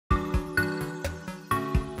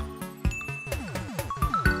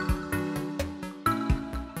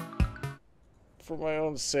for my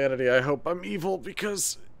own sanity, I hope I'm evil,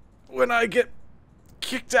 because when I get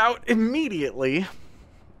kicked out immediately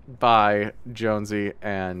by Jonesy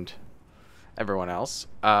and everyone else,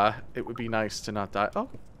 it would be nice to not die. Oh,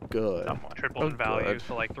 good. Triple in value,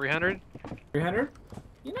 so like 300? 300?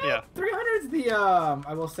 You know, yeah. 300 is the,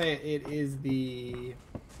 I will say it is the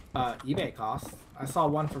eBay cost. I saw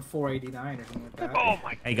one for 489 or something like that. Oh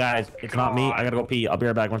my Hey guys, it's not me. I gotta go pee. I'll be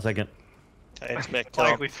right back 1 second. It's Mick.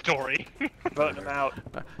 likely story. Vote him out.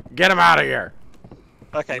 Get him out of here.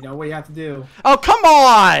 Okay. You know what you have to do. Oh, come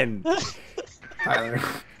on! Tyler.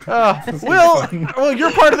 Will,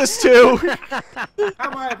 you're part of this too. How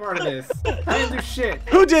am I a part of this? I didn't do shit.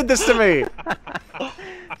 Who did this to me?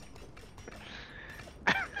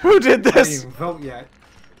 Who did I didn't this? even vote yet.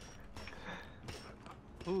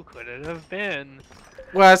 Who could it have been?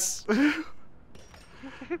 Wes.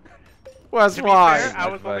 Wes, To be why? fair, I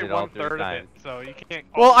was only voted all 1/3 of three it, so you can't.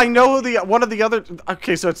 Well, I know who one of the other.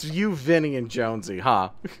 Okay, so it's you, Vinny, and Jonesy,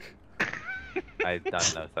 huh? I've done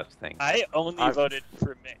no such thing. I only voted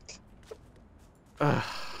for Mick.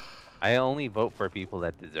 I only vote for people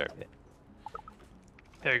that deserve it.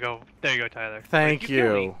 There you go. There you go, Tyler. Thank Wait, you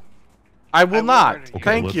kill me. you. I will not. murder you.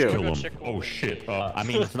 Thank let's you. kill him. Oh shit. I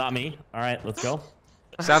mean, it's not me. All right, let's go.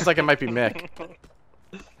 Sounds like it might be Mick.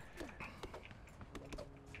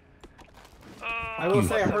 I will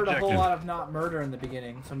say I heard a whole lot of not murder in the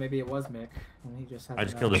beginning, so maybe it was Mick. And he just I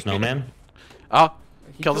just killed a snowman. Oh,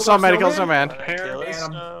 He kill the our snowman, kill the snowman. Kill a Ban him.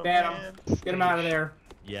 snowman. Ban him. Get him out of there.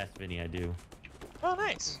 Yes, Vinny, I do. Oh,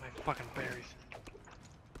 nice. My fucking berries.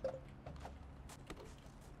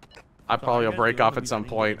 I probably will break off at some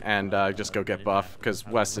point and just go get buff because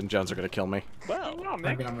Wes and Jones are gonna kill me. Well, No,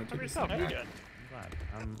 Maybe Mick. I'm gonna do this. how you doing?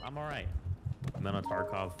 I'm all right. I'm in a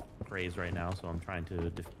Tarkov craze right now, so I'm trying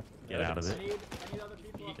to get out of it.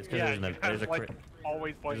 Just 'cause Yeah, there's a like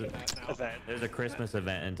always blaming that now. Event. there's a Christmas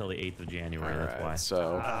event until the 8th of January. That's why. Alright,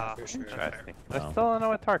 so For sure. Interesting. I Oh. still don't know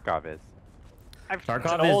what Tarkov is. Tarkov It's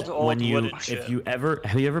is an old when you wooden if ship. you ever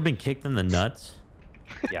have you ever been kicked in the nuts?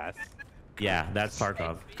 Yes. Yeah, that's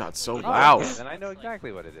Tarkov. God, so Oh, loud. okay, then I know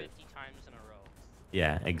exactly what it is.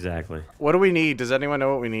 Yeah, exactly. What do we need? Does anyone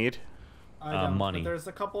know what we need? I don't, money. But there's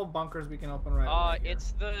a couple of bunkers we can open right away. here.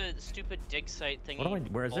 It's the stupid dig site thingy. What do I?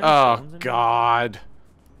 Where is it? Oh God.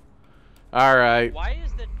 All right. Why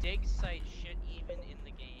is the dig site shit even in the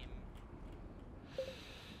game?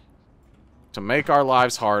 To make our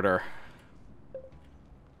lives harder.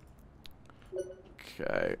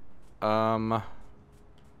 Okay.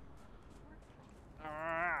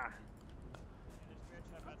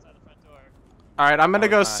 All right, I'm gonna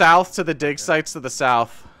go south to the dig sites to the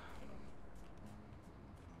south.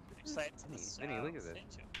 Vinny, look at this. This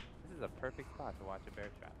is a perfect spot to watch a bear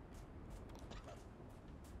trap.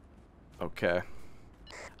 Okay.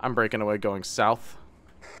 I'm breaking away going south.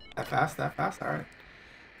 That fast? That fast? All right.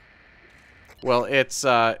 Well, it's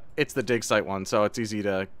the dig site one, so it's easy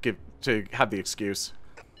to have the excuse.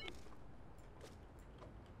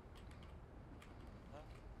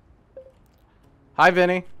 Hi,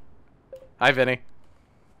 Vinny. Hi, Vinny.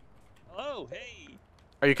 Hello, hey.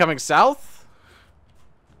 Are you coming south?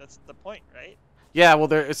 That's the point, right? Yeah,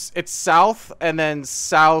 well, it's south and then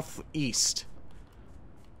southeast.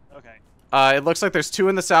 Okay. It looks like there's 2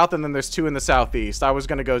 in the south and then there's 2 in the southeast. I was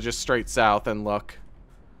gonna go just straight south and look.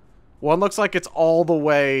 One looks like it's all the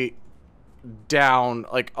way down,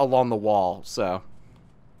 like along the wall. So,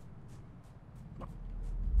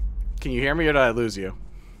 can you hear me or did I lose you?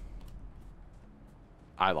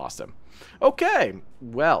 I lost him. Okay,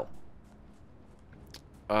 well,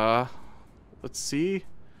 let's see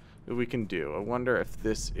what we can do. I wonder if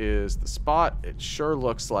this is the spot. It sure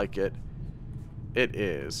looks like it. It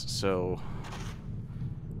is. So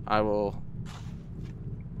I will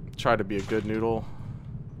try to be a good noodle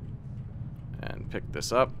and pick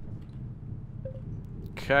this up.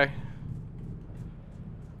 Okay.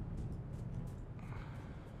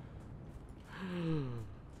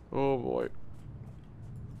 Oh boy.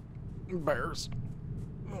 Bears.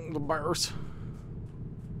 The bears.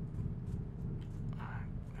 Alright,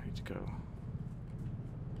 I need to go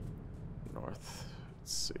north.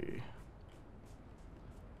 Let's see.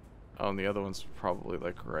 Oh, and the other one's probably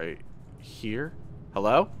like right here.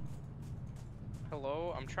 Hello?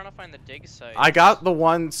 Hello? I'm trying to find the dig site. I got the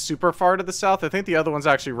one super far to the south. I think the other one's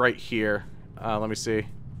actually right here. Let me see.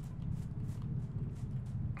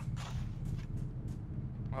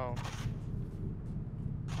 Oh.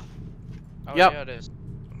 Oh, Yep. yeah, it is.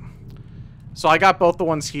 So I got both the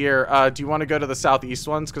ones here. Do you want to go to the southeast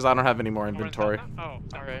ones? Because I don't have any more inventory. Oh, Alright.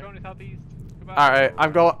 we're going to southeast. Alright,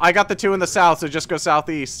 I got the 2 in the south, so just go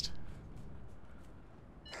southeast.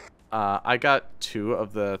 I got 2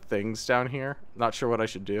 of the things down here. Not sure what I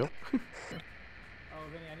should do. Oh,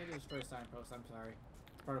 Vinny, I need to destroy signposts. I'm sorry.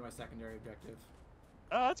 It's part of my secondary objective.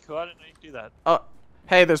 Oh, that's cool. I didn't know you could do that. Oh,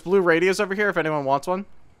 hey, there's blue radios over here if anyone wants one.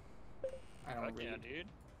 I don't Fuck read. yeah, dude.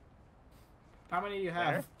 How many do you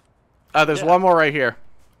have? There's Yeah. one more right here.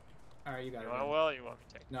 Alright, you got it. You want Vinny. well, you want me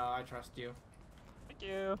to take it? No, I trust you. Thank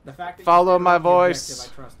you. The fact that Follow you my the voice.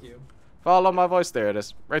 objective, I trust you. Follow my voice. There it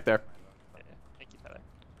is. Right there. Yeah, thank you, Tyler.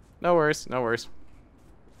 No worries. No worries.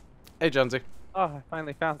 Hey, Jonesy. Oh, I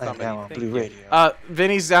finally found I'm somebody. now on Thank Blue you. Radio.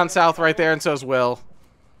 Vinny's down south right there, and so is Will.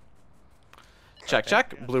 Check,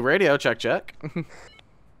 check. Blue radio. Check, check.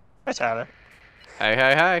 Hi, Tyler. Hey,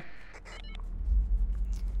 hey, hey.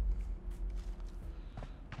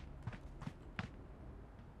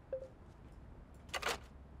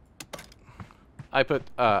 I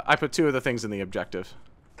put 2 of the things in the objective.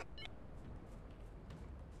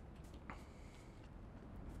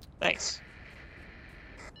 Thanks.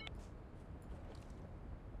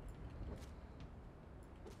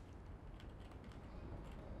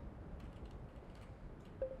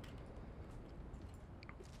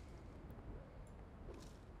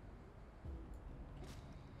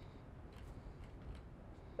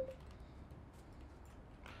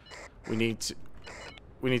 We need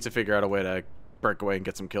to figure out a way to break away and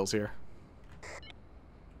get some kills here.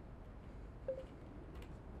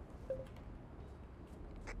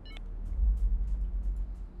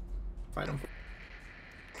 Fight him.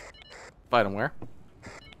 Fight him where?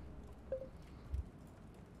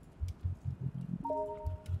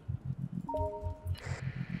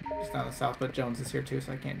 He's down the south, but Jones is here too,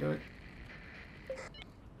 so I can't do it.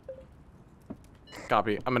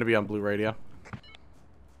 Copy. I'm gonna be on blue radio.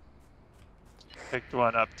 Picked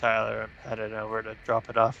one up, Tyler. I'm headed over to drop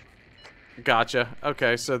it off. Gotcha.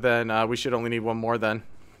 Okay, so then we should only need one more then.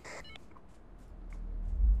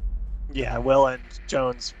 Yeah, Will and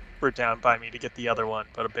Jones were down by me to get the other one,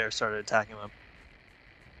 but a bear started attacking them.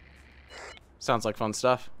 Sounds like fun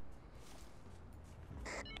stuff.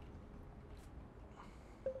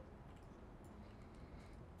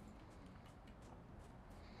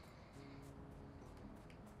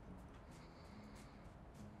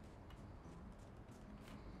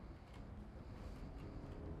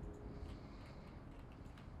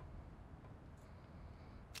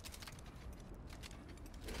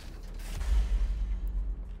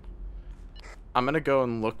 I'm gonna go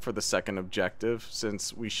and look for the second objective,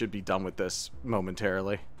 since we should be done with this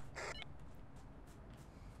momentarily.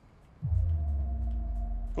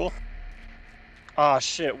 Cool. Oh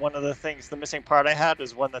shit, one of the things, the missing part I had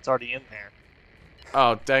is one that's already in there.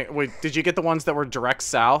 Oh, dang. Wait, did you get the ones that were direct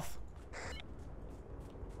south?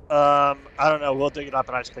 I don't know, we'll dig it up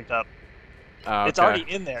and I just picked up. Oh, It's okay. already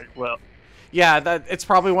in there, Will. Yeah, it's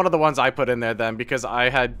probably one of the ones I put in there then, because I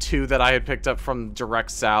had 2 that I had picked up from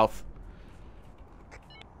direct south.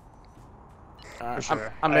 For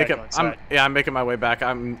sure. I'm I making. gotta go inside. I'm making my way back.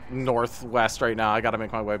 I'm northwest right now. I gotta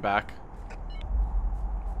make my way back.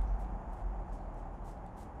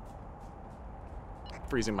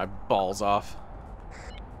 Freezing my balls off.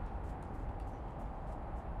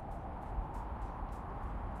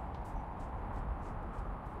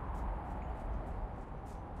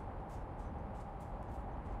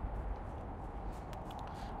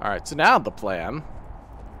 All right. So now the plan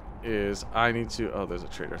is I need to. Oh, there's a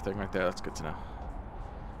traitor thing right there. That's good to know.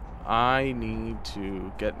 I need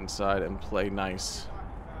to get inside and play nice.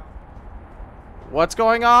 What's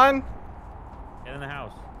going on? Get in the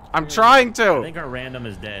house. I'm trying I to. think our random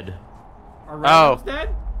is dead. Our random's dead?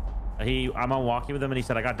 I'm on walkie with him, and he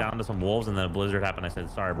said I got down to some wolves, and then a blizzard happened. I said,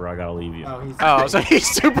 "Sorry, bro, I gotta leave you." Oh, he's Oh, so he's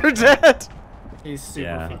super dead. he's super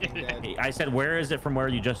Yeah. fucking dead. I said, "Where is it from where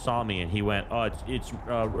you just saw me?" And he went, "Oh, it's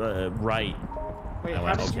right." Wait, I how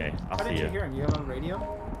went, did "Okay, I'll how see did you you." hear him? You have on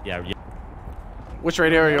radio? Yeah, yeah, Which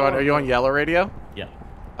radio are you on? Are you on yellow radio? yeah.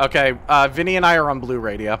 Okay, Vinny and I are on blue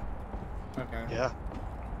radio. Okay. Yeah.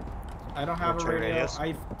 I don't have a Trade radio. radios.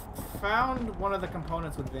 I found one of the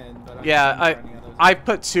components with Vin, but Yeah, I can't find any others. I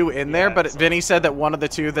put 2 in there, Yeah, but so- Vinny said that one of the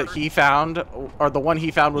 2 that he found, or the one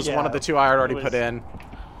he found, was one of Yeah, the 2 I had already it put was- in.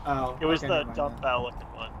 Oh, It was okay, the never mind dump then. bell looking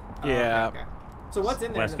one. Oh, Yeah. Okay. So what's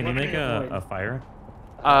in there? Wes, that can you we're make gonna a avoid? fire?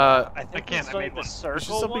 Uh, I think can't, it's I like made the one. circle there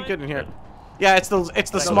should still be one. good in here. Yeah, it's the Like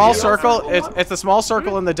small the circle. circle It's one? it's the small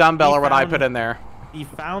circle and the dumbbell He are what I found- put in there. He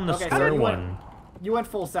found the Okay, so square you went- one. You went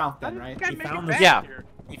full south then, right? He found the Yeah.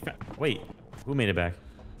 Wait, who made it back?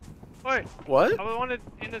 Wait, What? I wanted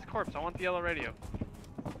in his corpse. I want the yellow radio.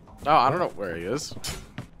 Oh, I don't know where he is.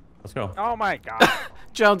 Let's go. Oh my god.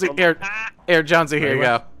 Jonesy, here, Jonesy, here you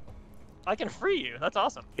go. I can free you. That's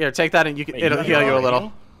awesome. Here, take that and you can. Wait, It'll you heal got you a a little.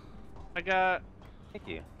 radio? I got. Thank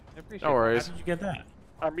you. I appreciate No it. worries. How did you get that?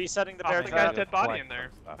 I'm resetting the Oh, bear the trap. guy's dead body in there.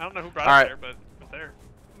 I don't know who brought All it right. there, but it was there.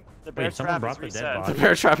 The bear Wait, someone trap is brought the dead reset. The body?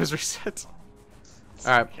 bear trap is reset.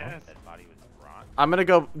 All right. Yes. That body was rotten. I'm gonna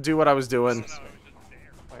go do what I was doing. No, it was just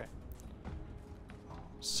there. Okay.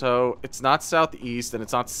 So it's not southeast and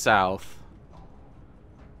it's not south.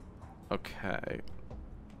 Okay.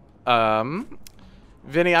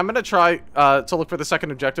 Vinny, I'm gonna try to look for the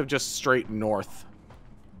second objective just straight north.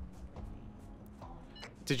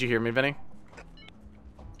 Did you hear me, Vinny?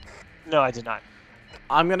 No, I did not.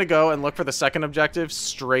 I'm gonna go and look for the second objective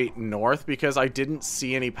straight north because I didn't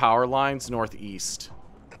see any power lines northeast.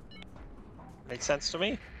 Makes sense to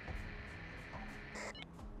me.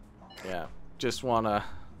 Yeah, just wanna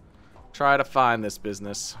try to find this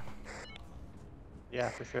business. Yeah,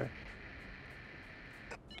 for sure.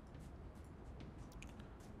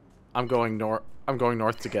 I'm going north. I'm going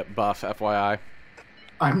north to get buff, FYI.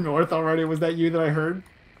 I'm north already. Was that you that I heard?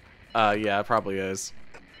 Yeah, it probably is.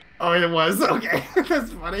 Oh, it was? Okay.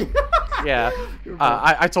 That's funny. Yeah. You're both-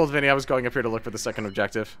 I told Vinny I was going up here to look for the second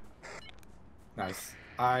objective. Nice.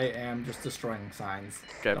 I am just destroying signs.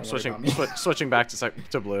 Okay, Don't I'm worry about me. switching back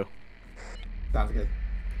to blue. Sounds good.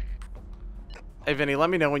 Hey, Vinny, let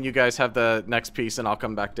me know when you guys have the next piece, and I'll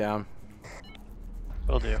come back down.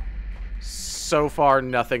 Will do. So far,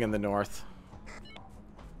 nothing in the north.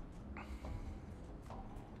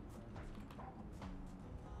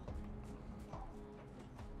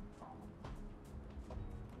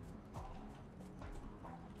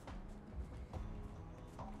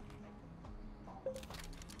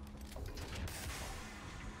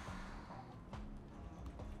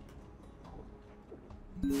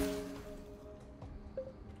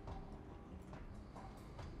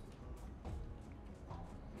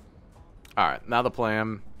 Alright, now the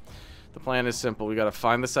plan. The plan is simple. We gotta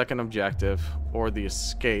find the second objective, or the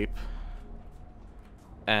escape,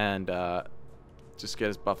 and just get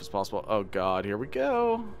as buff as possible. Oh god, here we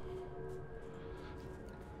go.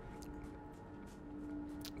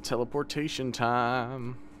 Teleportation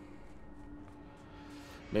time.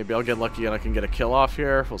 Maybe I'll get lucky and I can get a kill off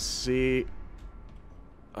here. We'll see.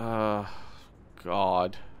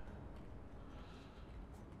 God.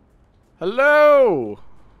 Hello!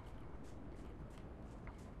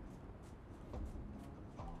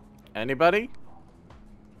 Anybody?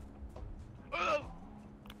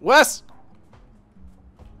 Wes!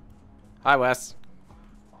 Hi, Wes.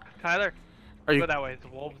 Tyler, Are you... go that way. It's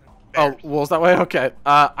wolves. Oh, wolves that way? Okay.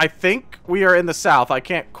 I think we are in the south. I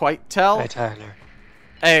can't quite tell. Hey, Tyler.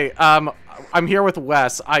 Hey, I'm here with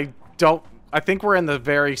Wes. I think we're in the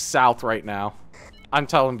very south right now. I'm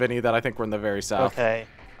telling Vinny that I think we're in the very south. Okay.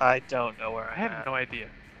 I don't know where I I'm have at. no idea.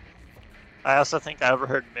 I also think I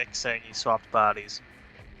overheard Mick saying he swapped bodies.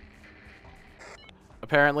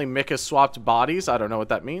 Apparently, Mick has swapped bodies. I don't know what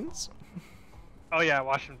that means. Oh yeah,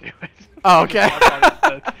 watch him do it. Oh, okay. Watch all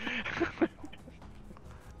this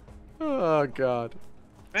Oh, God.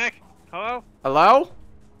 Mick, hello? Hello?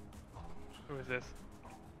 Who is this?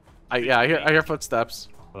 Yeah, I hear footsteps.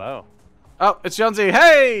 Hello. Oh, it's Jonesy.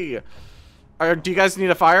 Hey! Do you guys need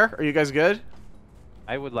a fire? Are you guys good?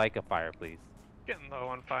 I would like a fire, please. Getting low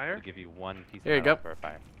on fire. I'll give you one piece Here you of metal go. for a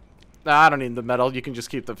fire. Nah, I don't need the metal. You can just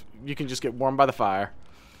keep the. You can just get warm by the fire.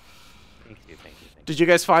 Thank you, thank you, thank Did you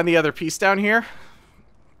guys find the other piece down here?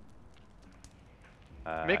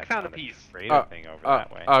 you. Mick I found a a piece. Traitor thing over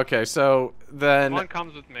that way. Okay, so then. One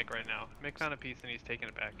comes with Mick right now. Mick found a piece and he's taking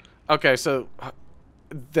it back. Okay, so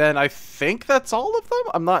then I think that's all of them.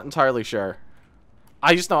 I'm not entirely sure.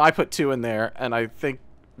 I just know I put 2 in there, and I think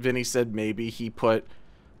Vinny said maybe he put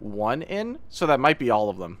 1 in, so that might be all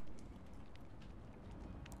of them.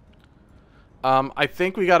 I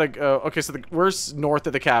think we gotta go. Okay, so we're north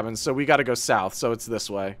of the cabin, so we gotta go south. So it's this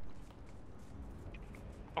way.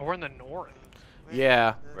 Oh, we're in the north.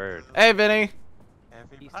 Yeah. Word. Hey, Vinny.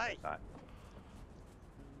 Piece, Hi. I thought.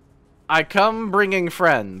 I come bringing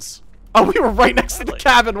friends. Oh, we were right next to the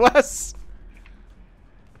cabin, Wes.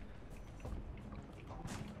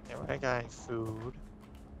 Yeah, I got food.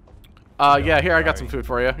 Yeah. Here, I got some food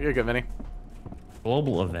for you. You're good, Vinny.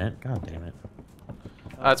 Global event? God damn it.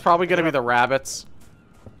 It's probably gonna be the rabbits.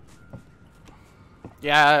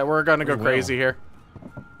 Yeah, we're gonna go Will. crazy here.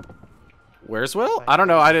 Where's Will? I don't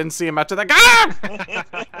know. I didn't see him after that.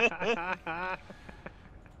 Ah!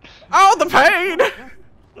 Oh, the pain!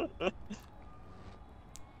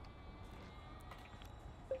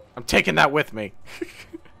 I'm taking that with me.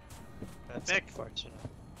 That's Mick. unfortunate.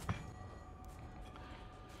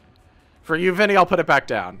 For you, Vinny, I'll put it back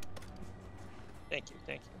down. Thank you,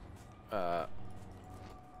 thank you.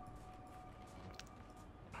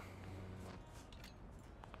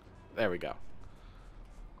 There we go.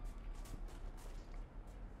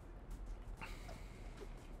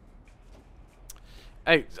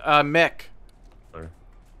 Hey, Mick. Or-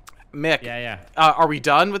 Mick. Yeah, yeah. Are we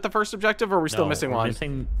done with the first objective, or are we still No, missing we're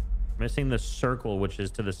one? Missing the circle, which is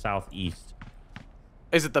to the southeast.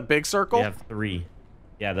 Is it the big circle? We have 3.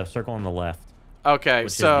 Yeah, the circle on the left. Okay,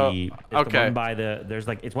 Which so is the one by the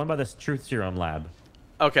it's one by the Truth Serum lab.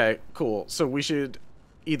 okay, cool. So we should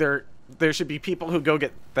either there should be people who go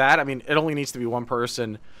get that. I mean, it only needs to be one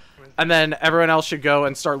person, and then everyone else should go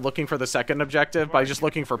and start looking for the second objective by just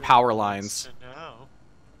looking for power lines. No.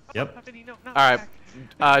 Yep. All right.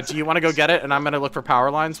 Do you want to go get it? And I'm gonna look for power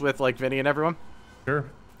lines with like Vinny and everyone. Sure.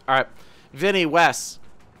 All right, Vinny, Wes.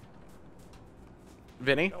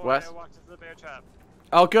 Vinny, Wes. I walked into the bear trap.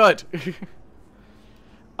 Oh, good.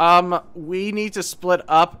 We need to split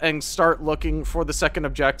up and start looking for the second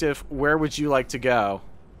objective. Where would you like to go?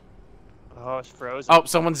 Oh, it's frozen. Oh,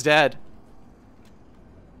 someone's dead.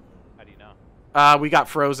 How do you know? We got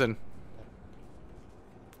frozen.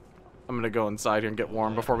 I'm gonna go inside here and get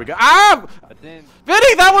warm before we go. Ah! But then,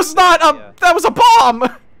 Vinny, that was not a. Yeah. That was a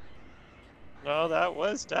bomb. No, that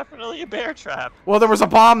was definitely a bear trap. Well, there was a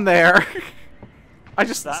bomb there.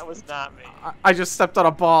 That was not me. I just stepped on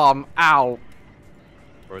a bomb. Ow.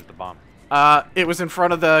 where was the bomb? It was in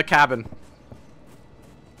front of the cabin.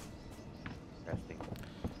 Interesting.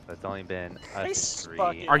 So it's only been Nice us and 3.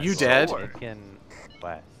 fucking Are you dead? sword. Nick and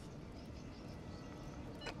Wes.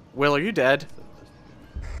 Will, are you dead?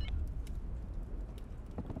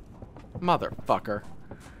 Motherfucker.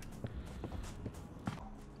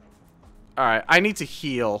 Alright, I need to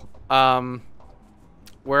heal.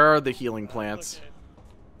 Where are the healing plants? Okay.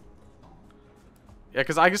 Yeah,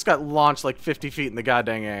 because I just got launched like 50 feet in the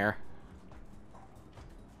goddamn air.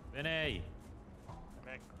 Vinny,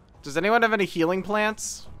 Does anyone have any healing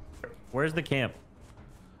plants? where's the camp?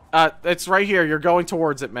 It's right here. You're going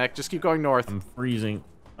towards it, Mick. Just keep going north. I'm freezing.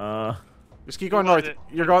 Just keep going north.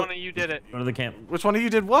 You're One going. of you did it. Go to the camp. Which one of you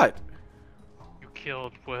did what? You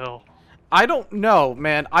killed Will. I don't know,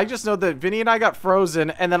 man. I just know that Vinny and I got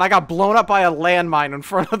frozen, and then I got blown up by a landmine in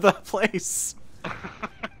front of the place.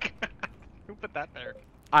 Who put that there?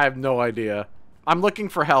 I have no idea. I'm looking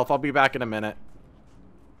for health. I'll be back in a minute.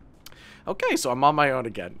 Okay, so I'm on my own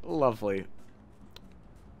again. Lovely.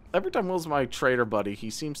 Every time Will's my traitor buddy, he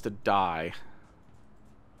seems to die.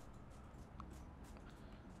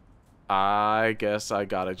 I guess I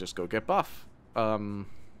gotta just go get buff. Are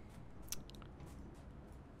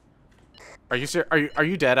you are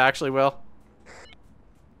you dead actually, Will?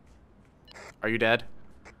 Are you dead?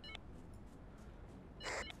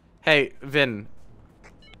 Hey, Vin.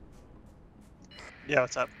 Yeah,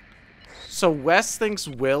 what's up? So Wes thinks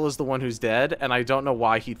Will is the one who's dead, and I don't know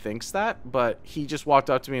why he thinks that, but he just walked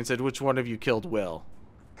up to me and said, "Which one of you killed Will?"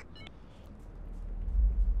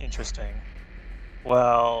 Interesting.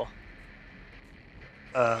 Well,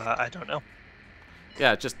 I don't know.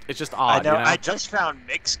 Yeah, it's just I odd. know. You know? I just found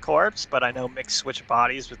Mick's corpse, but I know Mick switched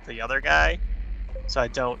bodies with the other guy, so I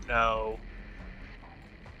don't know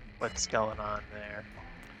what's going on there.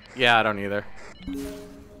 Yeah, I don't either.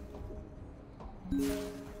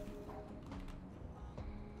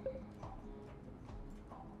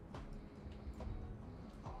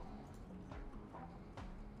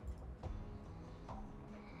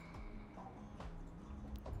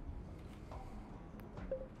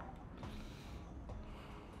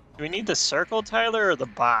 Do we need the circle, Tyler, or the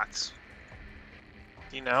box?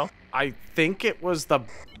 Do you know? I think it was the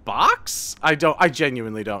box? I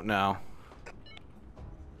genuinely don't know.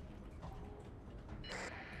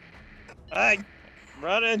 I'm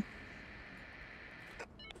running.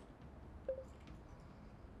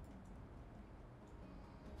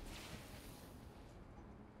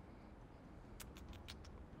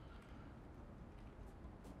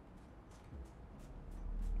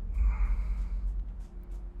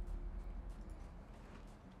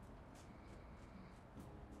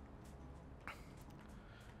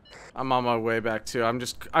 I'm on my way back too. I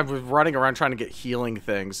was running around trying to get healing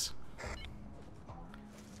things.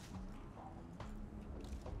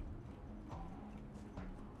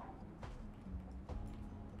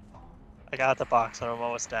 I got the box and I'm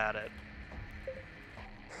almost at it.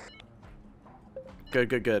 Good,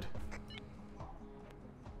 good, good.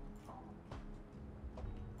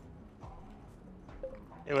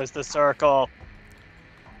 It was the circle.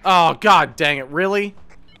 Oh, god dang it, really?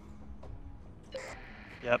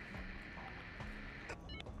 Yep.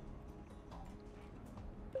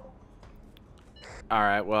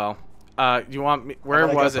 Alright, well. You want me... I'm Where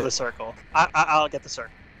gonna go was for the it? circle. I'll get the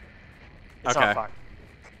circle. It's Okay. on fire.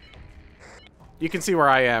 You can see where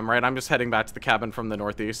I am, right? I'm just heading back to the cabin from the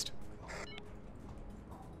northeast.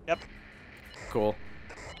 Yep. Cool.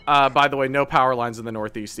 By the way, no power lines in the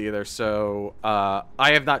northeast either, so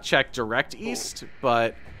I have not checked direct east,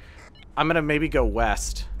 but I'm gonna maybe go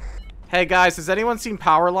west. Hey guys, has anyone seen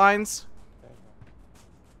power lines?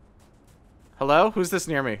 Hello? Who's this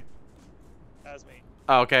near me? That's me.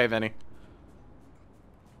 Oh, okay, Vinny.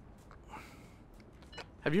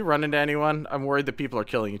 Have you run into anyone? I'm worried that people are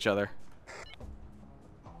killing each other.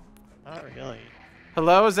 Not really.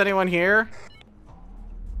 Hello? Is anyone here?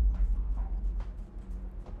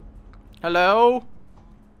 Hello?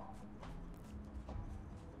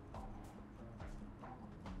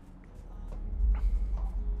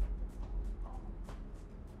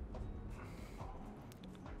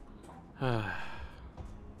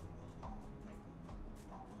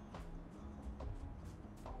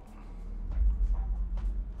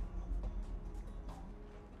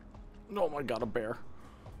 Oh my god, a bear.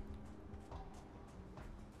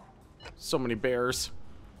 So many bears.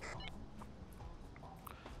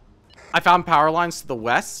 I found power lines to the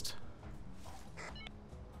west.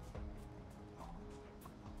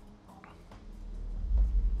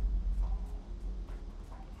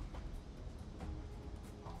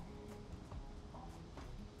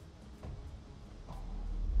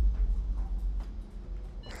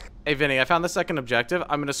 Hey, Vinny, I found the second objective.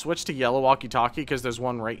 I'm going to switch to yellow walkie-talkie because there's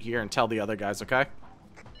one right here and tell the other guys, okay?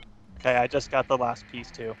 Okay, I just got the last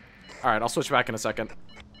piece too. Alright, I'll switch back in a second.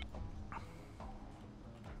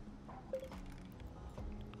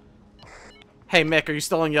 Hey, Mick, are you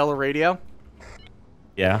still on yellow radio?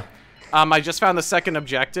 Yeah. I just found the second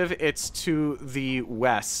objective. It's to the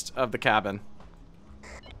west of the cabin.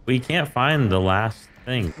 We can't find the last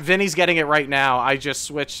thing. Vinny's getting it right now. I just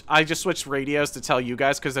switched radios to tell you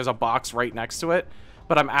guys because there's a box right next to it.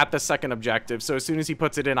 But I'm at the second objective, so as soon as he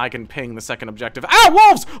puts it in, I can ping the second objective. Ah,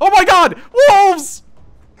 wolves! Oh my god! Wolves!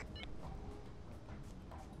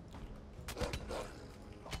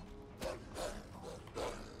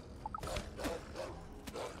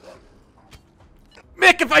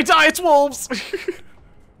 Mick, if I die, it's wolves!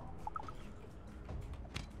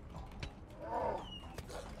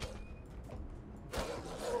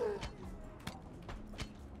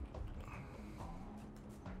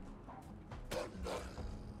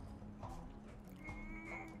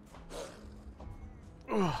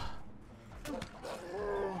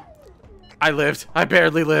 I lived. I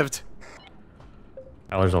barely lived.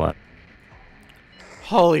 There's a lot.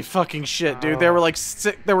 Holy fucking shit, dude. There were like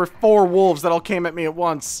there were 4 wolves that all came at me at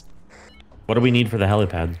once. What do we need for the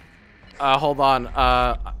helipad? Hold on.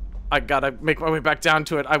 I gotta make my way back down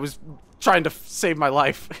to it. I was trying to save my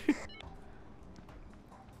life.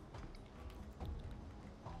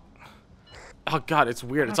 Oh god, it's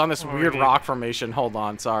weird. It's on this weird rock formation. Hold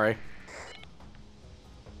on, sorry.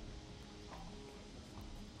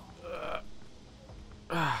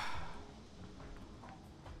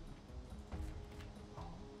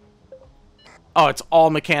 Oh, it's all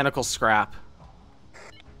mechanical scrap.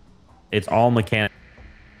 It's all mechanic.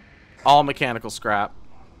 All mechanical scrap.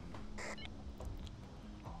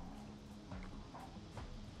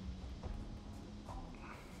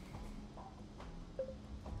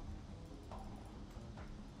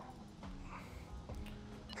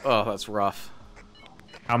 Oh, that's rough.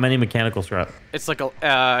 How many mechanical scrap? It's like a,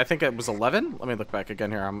 I think it was 11. Let me look back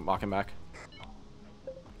again here. I'm walking back.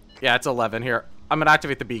 Yeah, it's 11 here. I'm gonna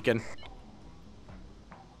activate the beacon.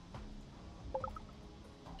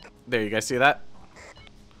 There, you guys see that?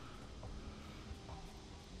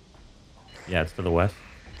 Yeah, it's to the west.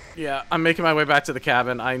 Yeah, I'm making my way back to the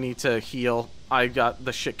cabin. I need to heal. I got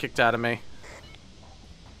the shit kicked out of me.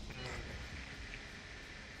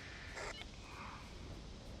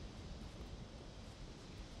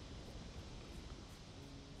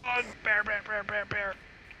 Bear.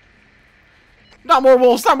 Not more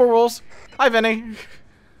wolves, not more wolves. Hi, Vinny.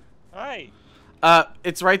 Hi.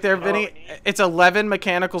 It's right there, Vinny. It's 11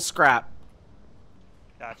 mechanical scrap.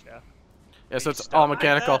 Gotcha. Yeah, so You it's just all don't like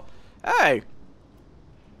mechanical. Hey.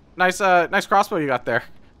 Nice, nice crossbow you got there.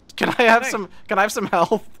 Can I have some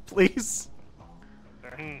health, please?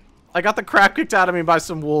 I got the crap kicked out of me by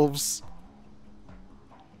some wolves.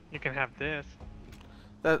 You can have this.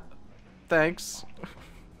 Thanks.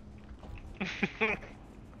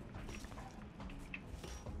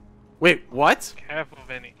 Wait, what? Careful,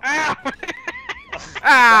 Vinny. Ah!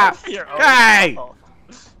 Ah! Your own Hey! fault.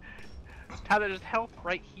 Tyler, there's health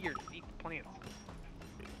right here. Just eat the plants.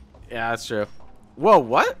 Yeah, that's true. Whoa,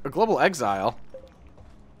 what? A global exile?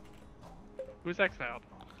 Who's exiled?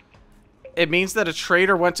 It means that a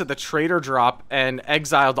traitor went to the traitor drop and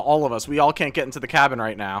exiled all of us. We all can't get into the cabin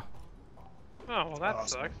right now. Oh, well, that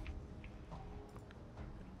Awesome. sucks.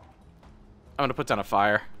 I'm gonna put down a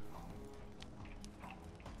fire.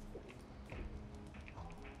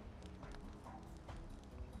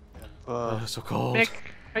 So cold. Mick,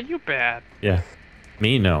 are you bad? Yeah.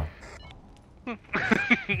 Me? No.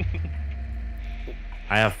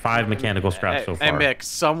 I have 5 mechanical scraps so Hey, far. Mick,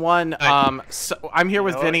 someone, I'm here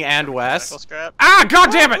with You know Vinny what? and Wes. Mechanical scrap? Ah,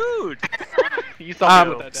 god damn it! Food! You saw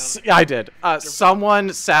me put that down. Yeah, I did. Someone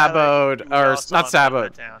saboed, We or also not wanted to put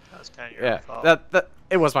saboed. that down. That was kind of your Yeah, fault.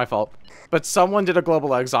 it was my fault. But someone did a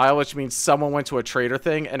global exile, which means someone went to a traitor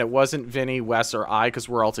thing, and it wasn't Vinny, Wes, or I, because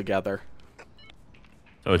we're all together.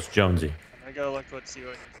 So it's Jonesy. I'm gonna go look what see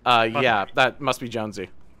what. Yeah, that must be Jonesy.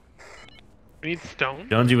 We need stone.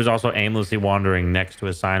 Jonesy was also aimlessly wandering next to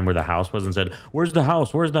a sign where the house was and said, "Where's the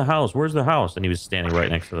house? Where's the house? Where's the house?" And he was standing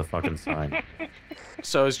right next to the fucking sign.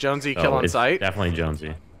 So is Jonesy So kill on it's sight? definitely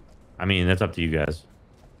Jonesy. I mean, that's up to you guys.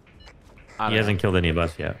 I He don't hasn't killed any of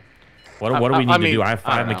us yet. What do we I need to mean, do? I have I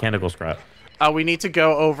 5 don't know. mechanical scrap. We need to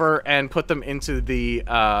go over and put them into the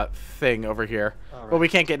thing over here. But we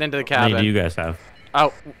can't get into the How many cabin. do you guys have?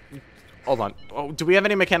 Oh, hold on. Oh, do we have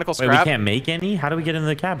any mechanical Wait, we scrap? can't make any? How do we get into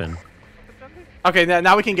the cabin? Okay,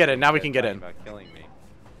 now we can get in. Now we can get in. About killing me.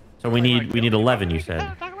 So we need 11, you said.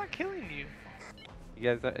 Talk about killing you.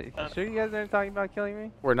 You guys, sure you guys aren't talking about killing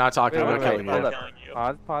me? We're not talking Wait, about wait, killing hold you. up. Killing you.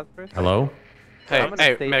 Pause for a second. Hello? Hey, I'm gonna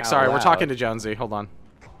hey, say Mick, out sorry, we're loud. talking to Jonesy. Hold on.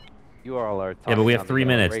 You all are Yeah, talking but we have on 3 the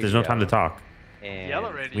minutes. There's no time to radio, talk. and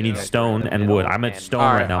Yellow radio. We need guys are stone in the and middle wood. I'm at and- stone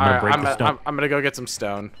right now. I'm gonna break the stone. I'm gonna go get some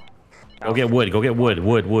stone. Go get wood. Go get wood.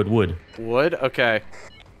 Wood. Wood? Okay.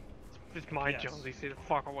 It's my Yes. Jonesy. Stay the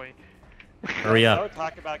fuck away. Hurry up. Don't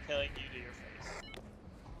talk about killing you to your face.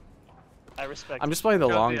 I respect. I'm just playing the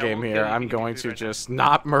Jonesy, long I game won't here. kill you I'm if you going do to right now. just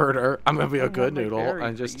not murder. I'm gonna be I a want good my noodle berries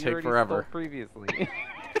and just that you take already forever. stole previously.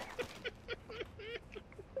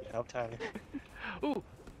 I'm tired. Ooh.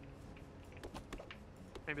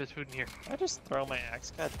 Maybe there's food in here. I just throw my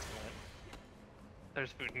axe. God damn it.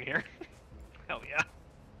 There's food in here. Hell yeah.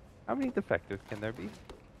 How many defectives can there be?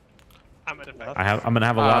 I'm a defective. I'm gonna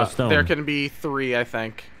have a lot of stone. There can be 3, I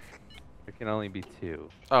think. There can only be 2.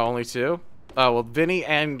 Oh, only 2? Oh, well, Vinny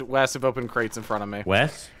and Wes have opened crates in front of me.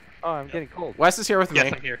 Wes, Oh, I'm getting cold. Wes is here with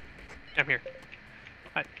Yes, me. I'm here. I'm here.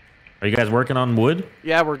 are you guys working on wood?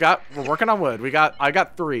 Yeah, we're working on wood. I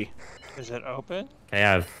got 3. Is it open? Okay, I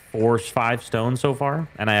have 5 stone so far,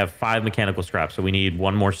 and I have 5 mechanical scraps. So we need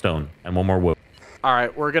 1 more stone and 1 more wood. All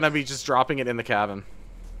right, we're gonna be just dropping it in the cabin.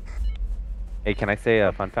 Hey, can I say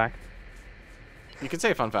a fun fact? You can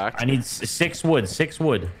say a fun fact. I need 6 wood. 6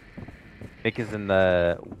 wood. Nick is in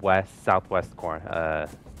the southwest corner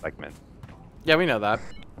segment. Yeah, we know that.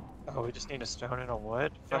 Oh, we just need a stone and a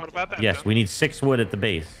wood. Yeah, what about that? Yes, Joe? we need 6 wood at the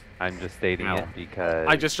base. I'm just stating Ow. it because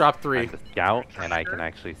I just dropped 3. I'm the scout and I can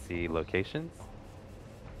actually see locations.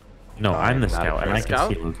 No, I'm the not a scout, and I can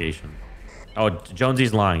scout? see location. Oh,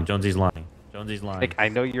 Jonesy's lying. Jonesy's lying. Nick, I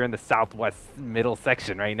know you're in the southwest middle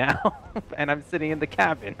section right now, and I'm sitting in the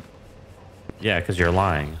cabin. Yeah, because you're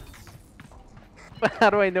lying. But how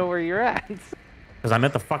do I know where you're at? Because I'm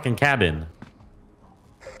at the fucking cabin.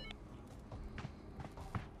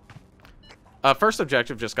 First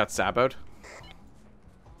objective just got saboed.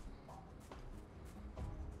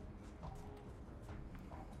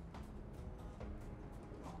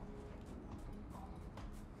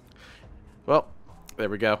 Well, there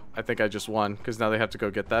we go. I think I just won, because now they have to go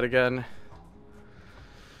get that again.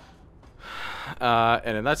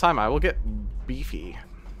 And in that time, I will get beefy.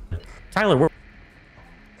 Tyler,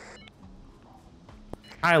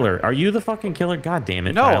 are you the fucking killer? God damn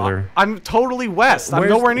it, No, Tyler. I'm totally west. I'm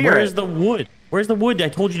nowhere near Where's it. the wood? Where's the wood I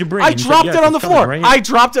told you to bring? I You said, dropped yes, it on the it's coming, floor. right? I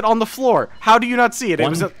dropped it on the floor. How do you not see it?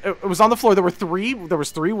 One- It was on the floor. There was 3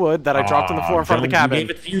 wood that I dropped on the floor in front of the Jones,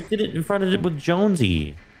 cabin. You did it in front of it with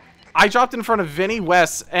Jonesy. I dropped it in front of Vinny,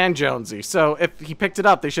 Wes, and Jonesy. So if he picked it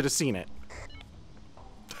up, they should have seen it.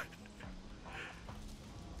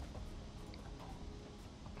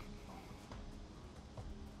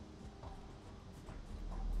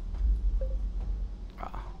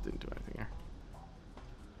 Ah, didn't do anything here.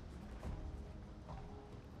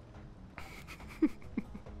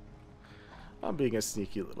 I'm being a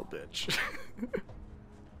sneaky little bitch.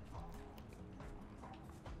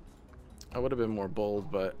 I would have been more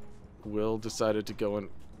bold, but Will decided to go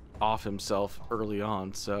off himself early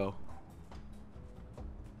on, so...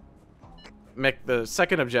 Mick,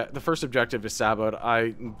 the first objective is saboed.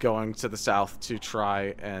 I'm going to the south to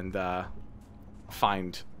try and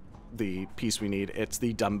find the piece we need. It's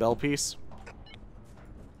the dumbbell piece.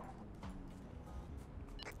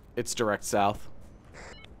 It's direct south.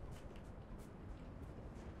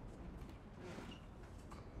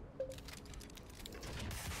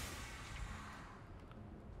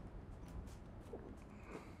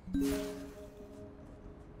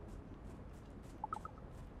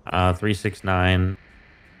 Uh, 369.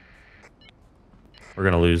 We're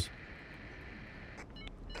gonna lose.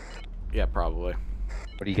 Yeah, probably.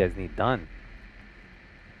 What do you guys need done?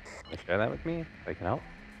 Can you share that with me? So I can help?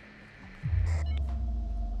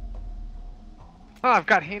 Oh, I've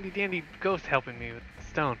got handy dandy ghost helping me with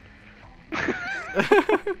stone.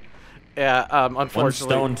 Yeah, unfortunately. One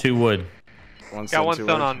stone, 2 wood. Got one two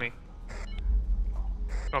stone wood. on me.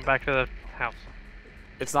 Going back to the house.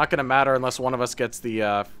 It's not gonna matter unless one of us gets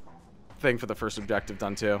the thing for the first objective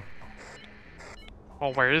done too.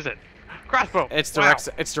 Oh, where is it? Crossbow! It's Wow. direct.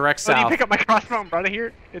 It's direct So do you south. pick up my crossbow and brought it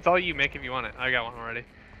here? It's all you, Mick, if you want it. I got one already.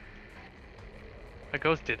 A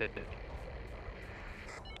ghost did it.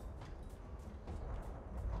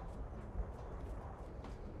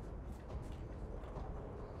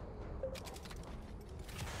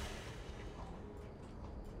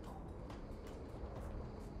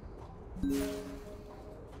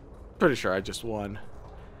 Pretty sure I just won.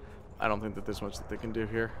 I don't think that there's much that they can do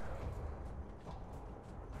here.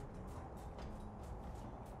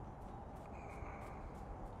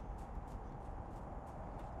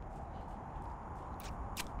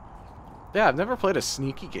 Yeah, I've never played a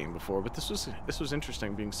sneaky game before, but this was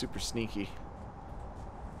interesting, being super sneaky.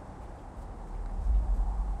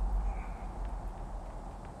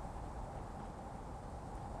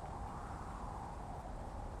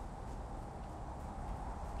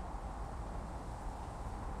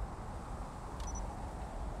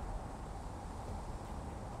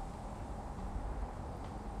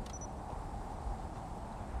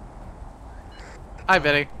 Hi,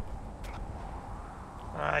 Vinny.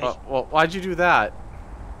 Hi. Well, why'd you do that?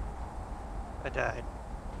 I died.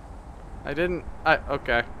 I didn't.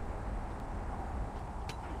 Okay.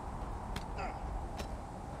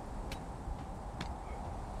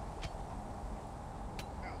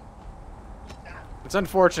 It's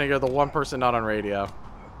unfortunate you're the one person not on radio.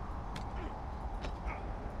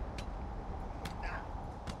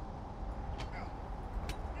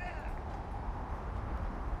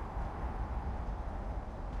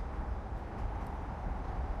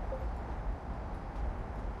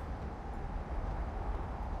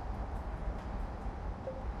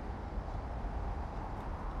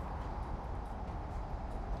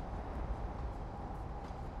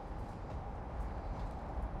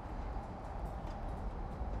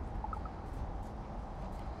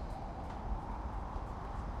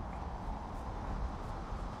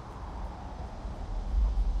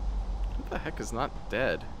 Who the heck is not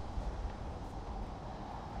dead?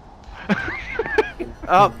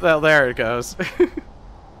 Oh, well, there it goes.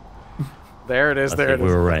 There it is. Let's There see it if we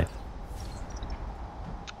is. were right.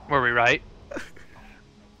 Were we right?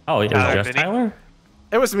 Oh, it was Tyler, just Vinny? Tyler?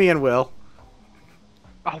 It was me and Will.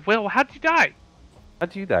 Oh, Will, how'd you die?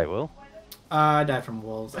 How'd you die, Will? I died from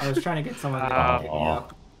wolves. I was trying to get someone to pick me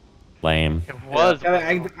up. Lame. It was.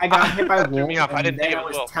 I got hit by Threw wolves, me off. I and didn't then think I it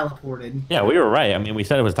was was teleported. Yeah, we were right. I mean, we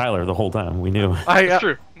said it was Tyler the whole time. We knew. It's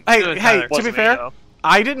true. Hey, It was hey, Tyler. to be Wasn't me, fair, though.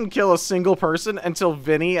 I didn't kill a single person until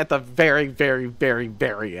Vinny at the very, very, very,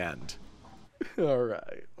 very end.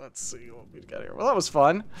 Alright, let's see what we got here. Well, that was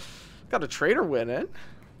fun. Got a traitor win in.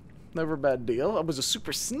 Never a bad deal. I was a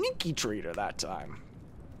super sneaky traitor that time.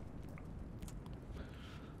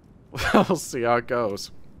 We'll see how it goes.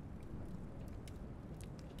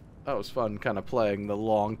 That was fun kind of playing the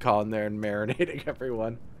long con there and marinating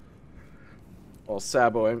everyone. Well,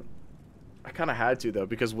 Sabo, I kind of had to, though,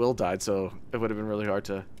 because Will died, so it would have been really hard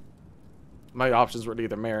to... My options were to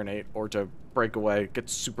either marinate or to break away, get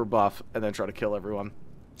super buff, and then try to kill everyone.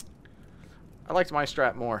 I liked my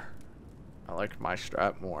strat more. Well,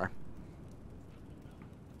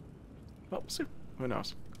 we'll see. Who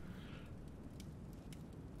knows?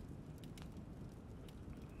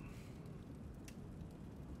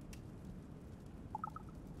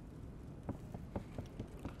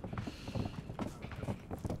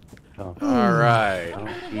 Oh, Alright. oh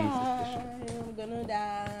Jesus. I'm gonna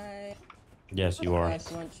die. Yes, you are. I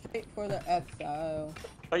just went straight for the exile.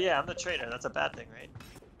 Oh yeah, I'm the traitor. That's a bad thing, right?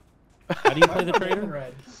 How do you play the traitor?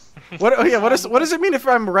 Red. What? Oh yeah. What does it mean if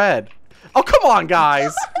I'm red? Oh come on,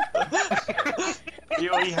 guys. You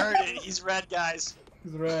heard it. He's red, guys.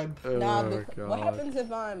 He's red. Nah, Oh, what happens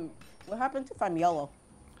if I'm yellow?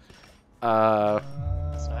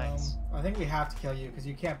 That's nice. I think we have to kill you because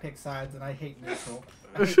you can't pick sides, and I hate neutral.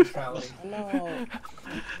 I hate neutrality. No.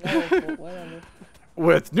 No, but whatever.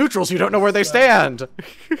 With neutrals, you don't know where they stand.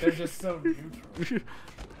 They're just so neutral.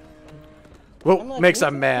 What I'm like, makes a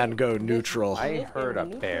neutral man can- go this- neutral? I this heard a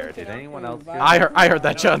neutral bear. can Did anyone actually else revive I heard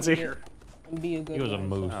that, me Jonesy. and be a good He was a guy.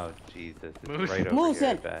 moose. Oh, Jesus. It's Moose. right over here, I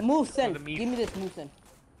Moosin! bet. Moosin! The meat. Give me this Moosin.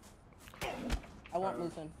 I want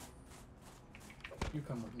Moosin. You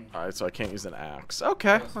come with me. Alright, so I can't use an axe.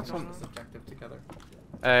 Okay. Let's That's finish fine. this objective together.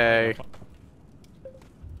 Hey.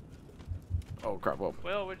 Oh crap, whoa.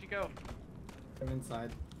 Will, where'd you go? I'm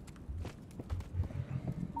inside.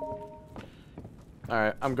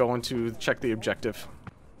 Alright, I'm going to check the objective.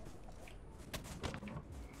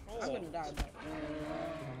 I'm gonna die. But...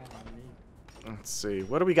 Let's see.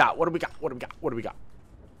 What do we got? What do we got? What do we got? What do we got?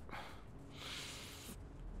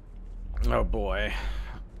 Oh boy.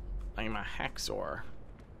 I'm a hacksaw.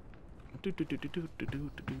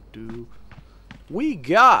 We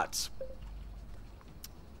got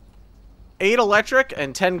 8 electric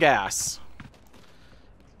and 10 gas.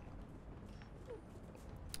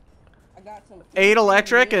 I got some 8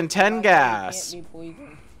 electric and 10 Can't gas. be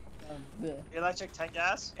poisoned. Bleh. Electric, 10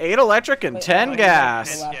 gas. 8 electric and Wait, 10 wait,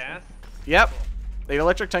 gas. wait. Gas? Yep. 8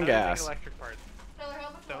 electric, 10 How do you make gas. electric parts?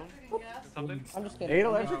 Stone? Something? I'm just kidding. 8 I'm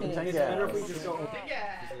electric just and 10 kidding. It's better if gas. we just go open.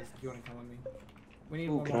 You wanna come with me? We need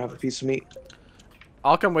Ooh, one can I more have a person. piece of meat?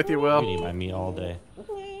 I'll come with you, I Will. need my meat all day.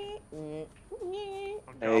 I'll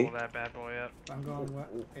Hey. gobble that bad boy up. I'm going what?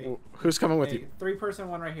 Hey, Who's coming with hey, you? 3-person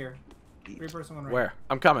one right here. 3-person one right Where?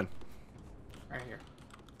 I'm coming. here. Right here.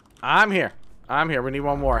 I'm here. I'm here. We need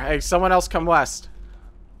one more. Hey, someone else come west.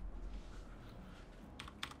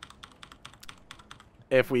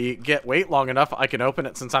 If we wait long enough, I can open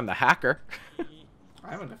it since I'm the hacker.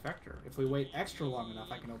 I'm a defector. If we wait extra long enough,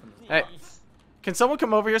 I can open this Hey, box. can someone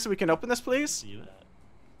come over here so we can open this, please? See that?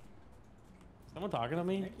 Someone talking to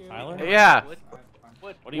me? Thank you. Tyler? Yeah. Alright, fine.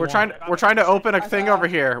 What do you We're want? trying to open a I thing thought- over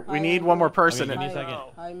here. We I need am one more not- person. Okay, give me a in. second.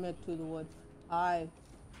 I met to the woods. I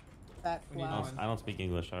fat We need clown. one. I don't speak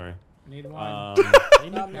English, sorry. We need one.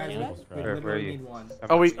 Maybe Um, mechanical we scrap. Where are literally you? need one.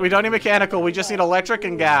 Oh, we don't need mechanical. We just need electric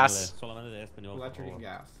and gas. Solamente de español, por Electric and favor.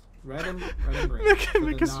 gas. Red and green. Make- for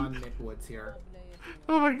make the us- non-Nick Woods here.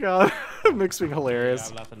 Oh my god, makes me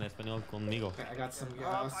hilarious. Hablas en español conmigo. Okay, I got some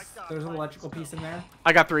gas. There's an electrical piece in there.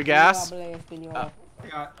 I got 3 gas. Habla español. I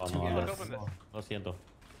got Oh, 2 no, gas. no, Open this. Lo siento.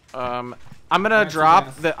 I'm gonna Alright, so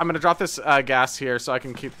drop gas. I'm gonna drop this gas here so I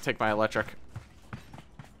can take my electric.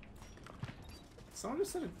 Someone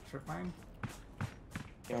just said a trip mine.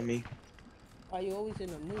 Yummy. Why you always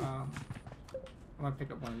in the mood? I'm gonna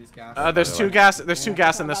pick up one of these gas. There's 2 gas. There's 2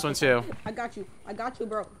 gas in this one too. I got you. I got you,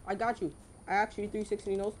 bro. I got you. I actually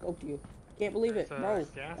 360 no scoped you. I can't believe it, There's,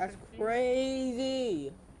 bro. gas That's in here?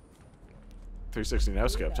 crazy. 360 no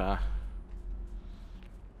scoped, huh?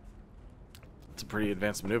 It's a pretty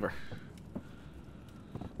advanced maneuver.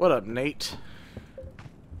 What up, Nate?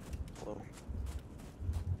 Hello.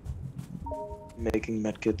 Making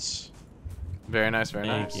medkits. Very nice, very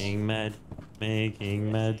nice. Making med.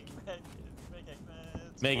 Making med.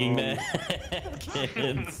 Making med.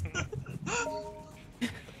 Kids.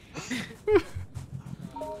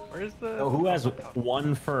 Where's the... Oh, who has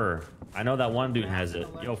 1 fur? I know that one dude has it.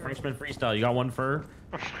 Yo, Frenchman Freestyle, you got 1 fur?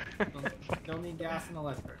 Don't need gas and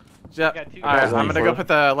electric. Yep. got 2 Alright, gas. I'm gonna go put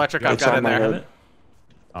the electric I've It's got on in my there. head.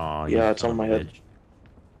 Oh, Yeah, you it's son on of my a head.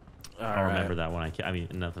 bitch. I remember that one. I mean,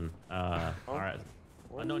 nothing. Alright.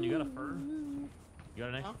 Unknown, you got a fur? You got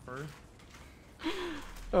an extra fur?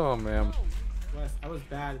 Oh man. Wes, I was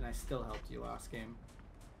bad and I still helped you last game.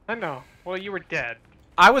 I know. Well, you were dead.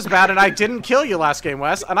 I was bad and I didn't kill you last game,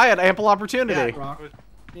 Wes, and I had ample opportunity. Rock.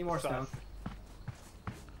 Need more stone.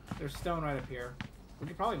 There's stone right up here. We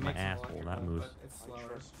could probably make some asshole, electrical, that moves. but it's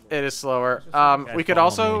slower. It is slower. Guys, We could follow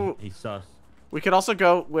also me. He's sus.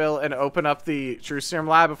 go, Will, and open up the True Serum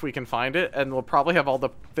lab if we can find it, and we'll probably have all the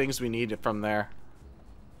things we need from there.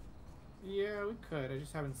 Yeah, we could. I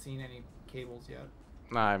just haven't seen any cables yet.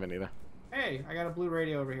 Nah, I haven't either. Hey, I got a blue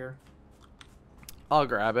radio over here. I'll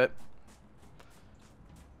grab it.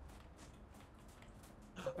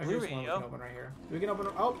 Oh, here's one we can open right here. We can open.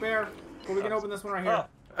 Oh, bear. Well, we can open this one right here.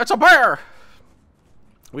 It's a bear!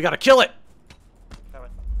 We gotta kill it!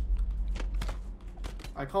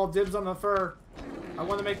 I called dibs on the fur. I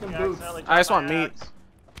want to make them boots. I just want meat.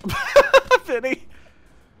 Vinny.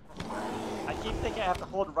 I keep thinking I have to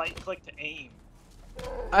hold right click to aim.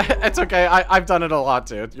 It's okay. I've done it a lot,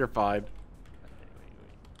 dude. You're fine.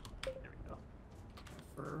 There we go.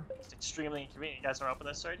 Fur. It's extremely inconvenient. You guys want to open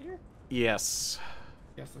this right here? Yes.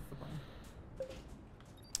 Yes, that's the plan.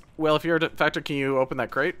 Well, if you're a defector, can you open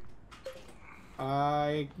that crate?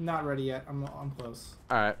 Not ready yet. I'm close.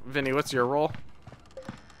 Alright, Vinny, what's your role?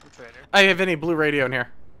 Traitor. I have Vinny, blue radio in here.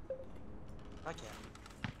 I can't.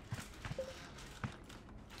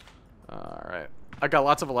 Alright. I got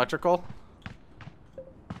lots of electrical.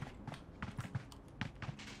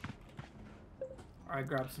 I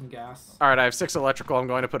grabbed some gas. Alright, I have 6 electrical. I'm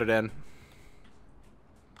going to put it in.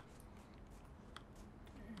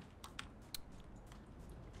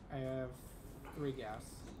 I have 3 gas.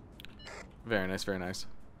 Very nice, very nice.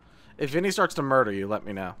 If Vinny starts to murder you, let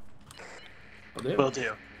me know. Will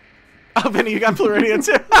do. Oh, Vinny, you got Floridian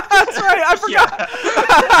too. That's right, I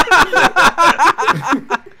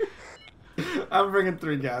forgot. I'm bringing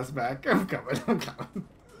 3 gas back. I'm coming.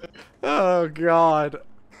 Oh, God.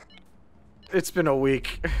 It's been a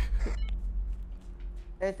week.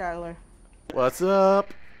 Hey, Tyler. What's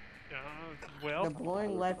up? Well, The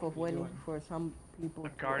boring life of waiting for some people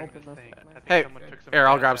I'm to guarding open this the thing. I think Hey, someone took some here,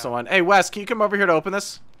 I'll gas grab out. someone. Hey, Wes, can you come over here to open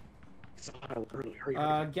this? Hurry.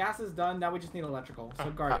 Gas is done. Now we just need electrical.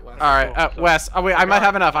 So guard it, Wes. All right, So- Wes. Oh, wait, I might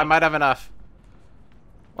have enough. I might have enough.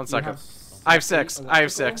 One You second. have I have 6. I have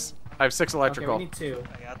electrical? 6. I have 6 electrical. Okay, we need 2.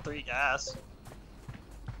 I got 3 gas.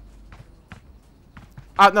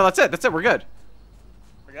 No, that's it. That's it. We're good.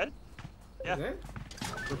 We're good? Is it?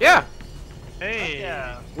 Yeah, Hey.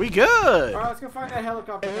 Yeah. we good. Alright, let's go find that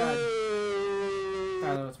helicopter pad.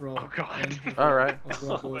 Tyler, let's roll. Oh, God. All right. Let's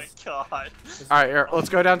roll, Oh my boys. god. All right, here. Let's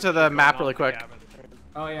go down to the map really quick.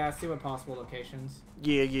 Oh yeah, see what possible locations.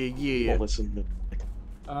 Yeah, yeah, yeah. Well, listen.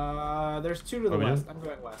 There's 2 to the Are we west. done? I'm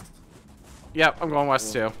going west. Yep, I'm going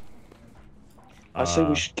west too. I say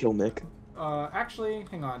we should kill Mick. Actually,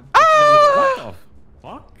 hang on. What the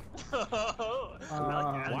fuck?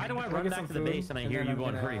 Why do I can run get back some to the food? base and I hear then you I'm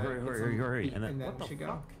going, gonna hurry, hurry, get hurry, some hurry, hurry, meat, and then then what the we should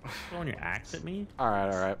go. fuck? Throwing your axe at me? All right,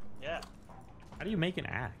 all right. Yeah. How do you make an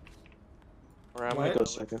axe? Alright, I'm What? gonna go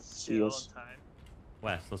second. See Chill us. in time.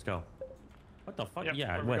 Wes, let's go. What the fuck? Yep,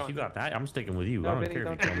 Yeah, where we Wes, going? you got that. I'm sticking with you. No, I don't Vinny, care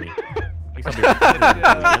if don't you do kill me. At least I'll be right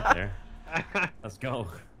there when we get there. Let's go.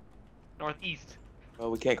 Northeast. Oh,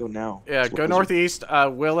 we can't go now. Yeah, That's go what- northeast.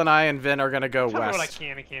 Will and I and Vin are gonna go Tell me what I west.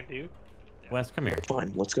 can and can't do. Wes, come here.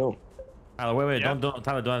 Fine, let's go. Tyler, wait, Yeah. don't,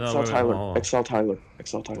 Tyler, don't, Excel wait, wait, Tyler. hold on. Excel Tyler.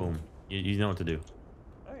 Excel Tyler. Boom. You know what to do.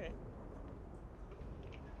 Okay.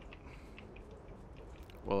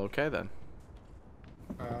 Well, okay then.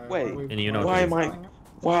 Wait, what are we- and you know what are why we am I- selling?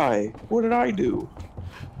 Why? What did I do?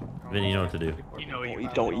 Then you know what to do. You know you.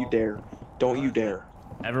 Don't you dare. Don't you dare.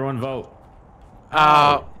 Everyone vote.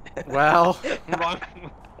 Well, Wrong.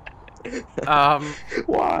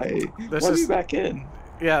 Why? This Let is- me back in.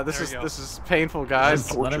 yeah, There we go. this is painful,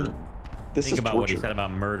 guys. Let him This think is about what he torture. said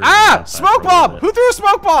about murder. Ah! and stuff Smoke for a little bomb! bit. Who threw a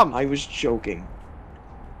smoke bomb? I was joking.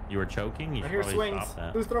 You were choking? You I should hear probably swings. stop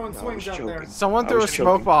that. Who's throwing No, I swings was out there? joking. Someone I threw a was smoke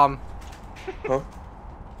joking. bomb. Huh?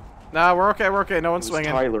 Nah, we're okay. We're okay. No It one's was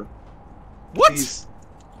swinging. Tyler. What? Please.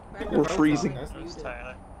 Back We're up. freezing. That's That was muted.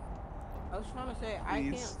 Tyler. I was trying to say, I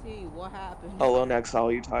can't Please. see what happened. I'll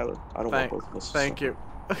unexile you, Tyler. I don't Thank, want both of us. to thank suffer.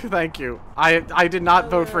 you. Thank you. I did not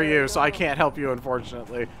vote for you, so I can't help you,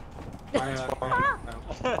 unfortunately. I'll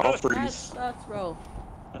That freeze. sucks, bro.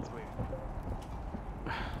 That's weird.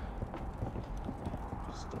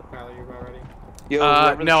 Tyler, you about ready? Yo,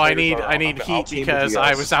 whoever the No, I traitors need are, I need I'll heat team with because you I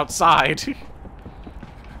guys. was outside.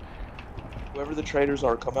 Whoever the traitors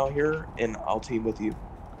are, come out here, and I'll team with you.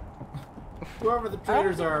 Whoever the I don't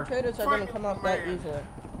traders think are. the traders are gonna come out that easily.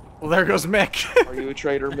 Well, there goes Mick. Are you a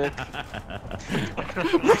traitor, Mick?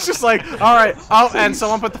 It's just like, all right. Oh, and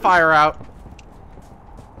someone put the fire out.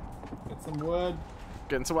 Get some wood.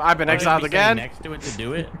 Getting some. I've been Why did exiled we say again. Next to it to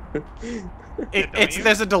do it. It's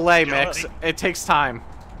there's a delay, Mix. It takes time.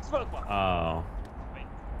 Smoke bomb. Oh.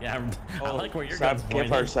 Yeah, I like where you're going.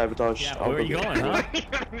 Campfire sabotage. Yeah, I'll where are go you get going, wood.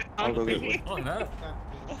 huh? I'll go get wood. Oh, no.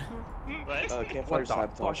 What? Campfire What the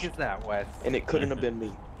sabotage. fuck is that, Wes? And it couldn't have been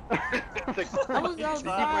me. I was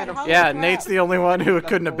outside. How Yeah, the Nate's crap? the only one who it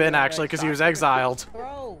couldn't have been actually because he was exiled.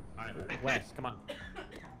 Bro. Alright, Wes, come on.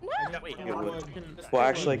 Wait, Get come on. wood. Well,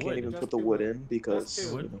 actually, I can't Wood. even put the wood in because, Just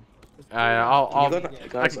you wood. know. I'll Can you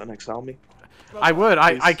guys unexile me? I would.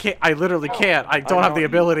 I can't. I literally can't. I don't have the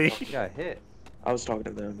ability. You got hit. I was talking to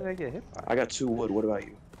What did them. I get hit by? I got 2 wood. What about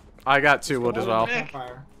you? I got 2 wood as well.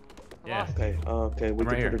 Campfire. Yeah. Okay, okay, we I'm can right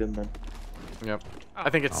put here. it in then. Yep. I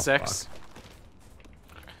think it's Oh, 6.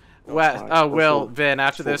 No, West. fine. Oh, We're Will, full. Vin.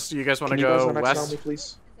 After Full. this, do you guys want Can to you guys go unexile west? me,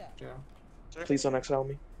 please? Yeah. Please unexile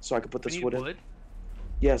me, so I can put We this need wood in. wood.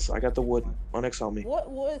 Yes, I got the wood. Unexile me. What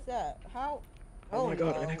is that? How? Oh my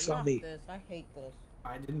god, no, unexile not me. This. I hate this.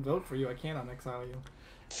 I didn't vote for you. I can't unexile you.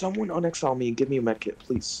 Someone unexile me and give me a medkit,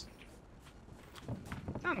 please.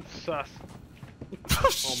 Sounds sus.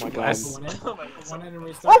 Oh my god. West. One in. Oh my One in and Oh,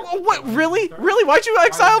 restart. oh, what? One in Really? and restart. Really? Why'd you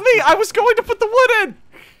exile me? I was going to put the wood in.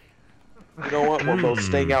 You know what? We're both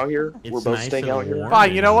staying out here. It's We're both nice staying and out here. warm.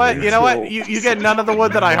 Fine. You know what? You know what? Chill. You get none of the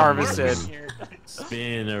wood that I harvested.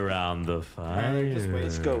 Spin around the fire. Tyler, just wait.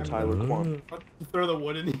 Let's go, Tyler. Come on. Throw the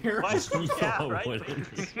wood in here. Why? Yeah, Oh, right? what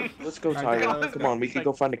is- Let's go, Alright, Tyler. guys. Come on, we can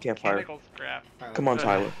go find a campfire. Chemical scrap. Come on,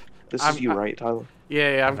 Tyler. This I'm- is you, right, Tyler?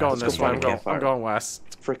 Yeah, I'm going Let's go this way. find a I'm campfire. going west.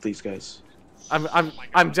 Frick these guys.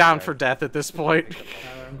 I'm down for death at this point.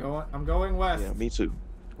 I'm going west. Yeah, me too.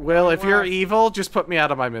 Will, if you're West. evil, just put me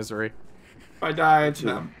out of my misery. If I die, it's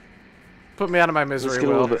them. Put me out of my Let's misery, get a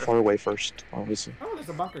Will. little bit far away first, obviously. Oh, there's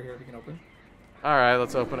a bunker here we can open. Alright,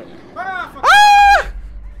 let's open it. Ah, fuck. Ah!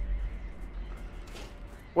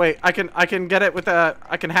 Wait, I can get it with a...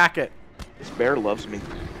 I can hack it. This bear loves me.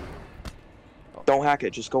 Don't hack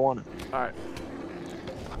it, just go on it. Alright.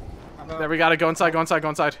 There, we got it. Go inside, go inside, go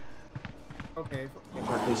inside. Okay.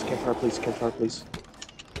 Campfire, please, campfire, please, campfire, please.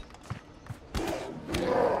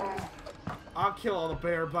 I'll kill all the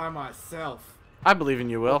bear by myself. I believe in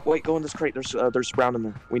you, Will. Wait, go in this crate. There's brown in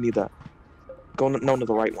there. We need that. Go no,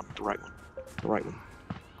 the right one. The right one. The right one.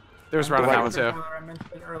 There's round right that one. one too. I mentioned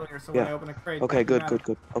it earlier, so Yeah. when I open a crate, Okay, it good, doesn't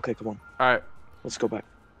good, good. Okay, come on. Alright. Let's go back.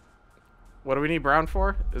 What do we need brown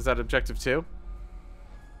for? Is that objective 2?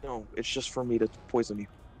 No, it's just for me to poison you.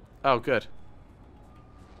 Oh, good.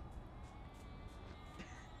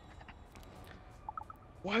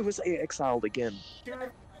 Why was I exiled again?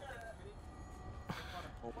 matter.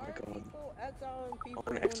 Oh my god. People exiling people,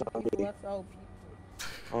 I'm doing exile people me. exile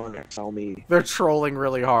people. Oh, exile me. They're trolling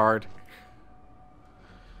really hard.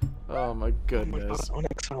 Oh my Oh my goodness. god,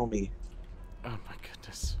 unexile me. Oh my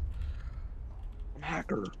goodness. I'm a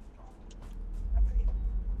hacker.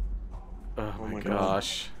 Oh Oh my my God.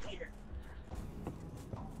 gosh.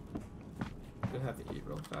 Just have to eat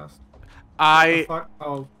real fast. I... Fuck.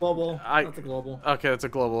 Oh, global. I- That's a global. Okay, that's a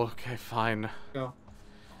global. Okay, fine. Go.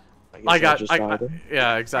 guess I I'll got... just I, die then.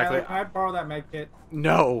 yeah, exactly. Tyler, can I borrow that med kit?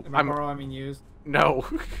 No. And by I'm... borrow, I mean use. No.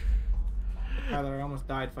 Tyler, I almost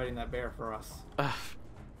died fighting that bear for us.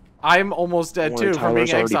 I'm almost dead Don't worry, too from being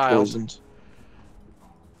Tyler's already exiled. poisoned.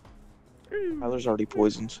 Tyler's already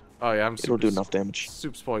poisoned. Oh yeah, I'm It'll do enough damage.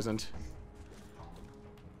 Soup's poisoned.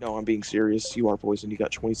 No, I'm being serious. You are poisoned. You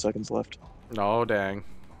got 20 seconds left. No, dang.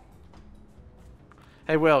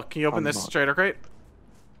 Hey, Will, can you open I'm this not. trader crate?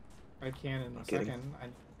 I can in a kidding. second. I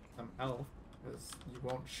need some health because you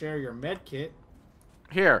won't share your med kit.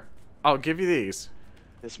 Here, I'll give you these.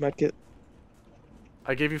 This medkit?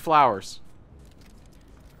 I gave you flowers.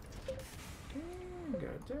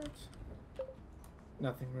 Got dirt.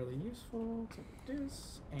 Nothing really useful. Take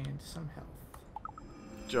this and some health.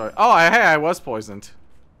 Joy. Oh, hey, I was poisoned.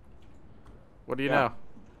 What do you Yeah. know?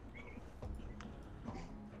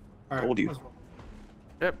 All right, Told you. let's roll.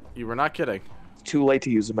 Yep, you were not kidding. It's too late to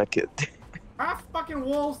use a medkit. Ah, fucking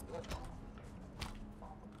wolves!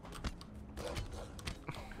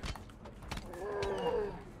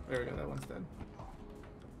 There we go. That one's dead.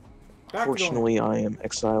 Back to going. Fortunately, I am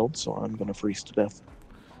exiled, so I'm gonna freeze to death.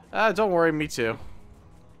 Don't worry, me too.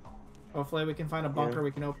 Hopefully, we can find a bunker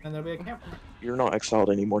we can open and there'll be a camp. You're not exiled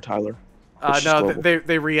anymore, Tyler. It's just No, global.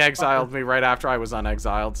 they re-exiled me right after I was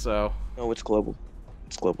unexiled, so... No, it's global.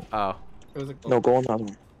 It's global. Oh. It was a No, go on the other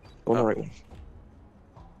one. Go on the Oh. right one.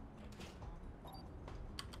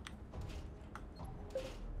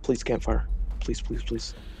 Please, campfire. Please, please,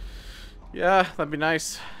 please. Yeah, that'd be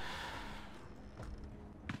nice.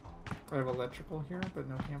 I have electrical here, but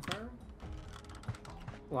no campfire.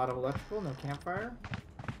 A lot of electrical, no campfire.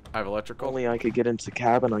 I have If electrical. only I could get into the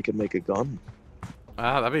cabin, I could make a gun.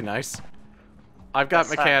 Ah, that'd be nice. I've got What's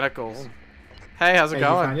that? mechanicals. Hey, how's it Hey, you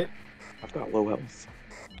find going? it? I've got low health.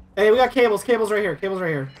 Hey, we got cables. Cables right here. Cables right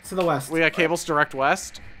here. To the west. We got cables direct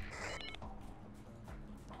west.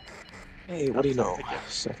 Hey, what do you know?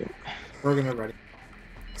 Second. We're gonna ready.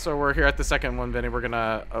 So we're here at the second one, Vinny. We're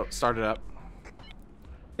gonna start it up.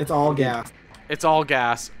 It's all gas. It's all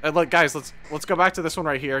gas. Look, guys, let's go back to this one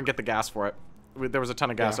right here and get the gas for it. There was a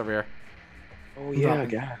ton of gas Yeah. over here. Oh yeah, Dropping.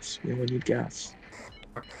 gas. We only need gas.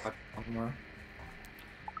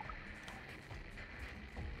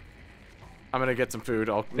 I'm gonna get some food.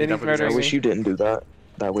 I'll meet Vinny's up with you I murdering guys. wish you didn't do that.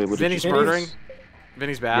 That way would Vinny's Vinny's- murdering.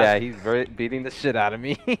 Vinny's bad. Yeah, he's beating the shit out of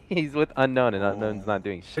me. He's with Unknown, and Unknown's not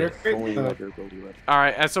doing shit. only you have your ability ready. All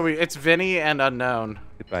right, and so it's Vinny and Unknown.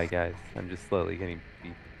 Goodbye, guys. I'm just slowly getting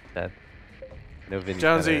beat to death. No Vinny.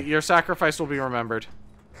 Jonesy, your sacrifice will be remembered.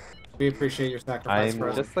 We appreciate your sacrifice I'm for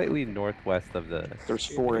us. just slightly northwest of the. There's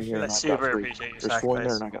 4 in here I and I've super got 3. appreciate your There's 4 in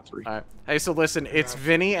there sacrifice. and I got 3. All right. Hey, so listen, it's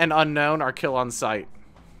Vinny and Unknown are kill on sight.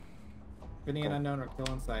 Vinny and Unknown are kill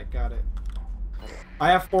on site. Got it. I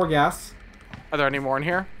have 4 gas. Are there any more in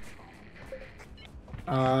here?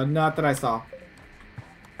 Not that I saw.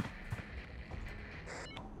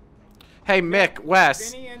 Hey, Mick,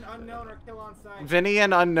 Wes. Vinny and Unknown are kill on site. Vinny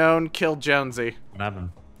and Unknown killed Jonesy. What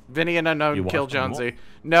happened? Vinny and Unknown You killed watched them all? Jonesy.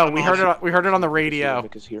 No, we heard it. We heard it on the radio.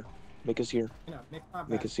 Mick is here. Mick is here. No, Nick's not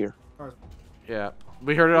Mick bad. is here. Yeah,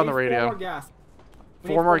 we heard it on the We need 4 radio. more gas. We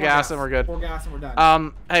 4 need more gas and we're good. 4 gas and we're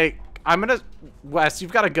done. Hey, I'm gonna. Wes,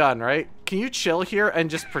 you've got a gun, right? can you chill here and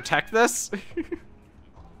just protect this?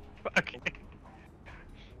 Okay.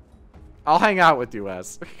 I'll hang out with you,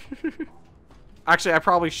 Wes. Actually, I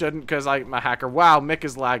probably shouldn't because I'm a hacker. Wow, Mick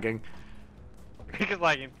is lagging. Mick is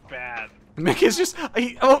lagging bad. Mick is just...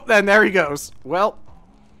 oh, and there he goes. Well,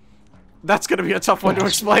 that's going to be a tough one to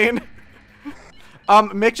explain.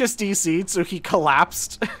 Mick just DC'd, so he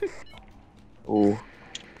collapsed. Oh,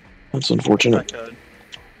 that's unfortunate.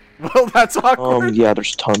 Well, that's awkward. Yeah,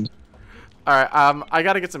 there's tons. Alright, I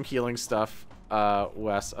gotta get some healing stuff,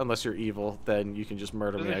 Wes. Unless you're evil, then you can just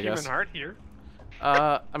murder There's me, a I human guess. heart here.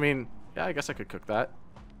 I mean, yeah, I guess I could cook that.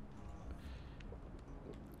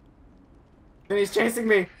 Vinny's chasing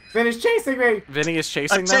me! Vinny's chasing me! Vinny is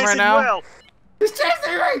chasing I'm them chasing right now? Will. He's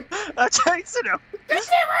chasing me! I'm chasing him. He's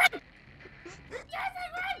chasing me! He's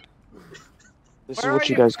chasing me! This is what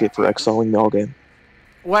you guys get for exiling the all game.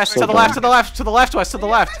 Wes, So to the dumb. left, to the left, to the left, Wes, to the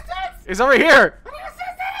left. He's over here!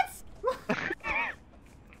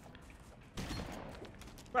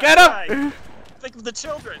 Get Right. him! Think of the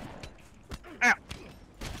children.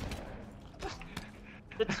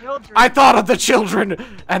 The children. I thought of the children,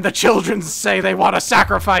 and the children say they want a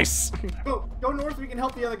sacrifice. Go north, we can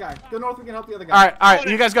help the other guy. Go north, we can help the other guy. Alright,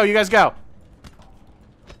 you guys go, you guys go.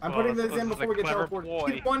 I'm Oh, putting this this in is a before we get clever teleported. boy.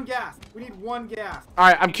 We need one gas. We need one gas.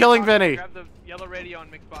 Alright, I'm killing Vinny. Grab the yellow radio on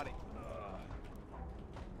Mick's body.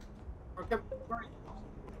 Okay, right.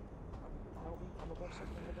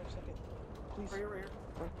 Please. Right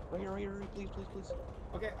here. Please.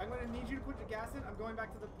 Okay, I'm gonna need you to put the gas in. I'm going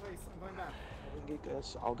back to the place. I'm going back.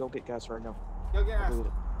 I'll go get gas right now. Go get gas. do it.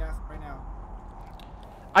 Gas right now.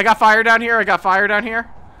 I got fire down here,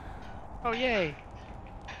 Oh yay!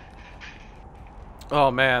 Oh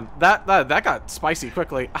man, that got spicy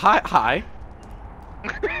quickly. Hi.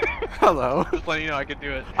 Hello. Just letting you know I could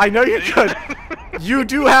do it. I know you could. You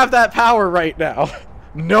do have that power right now.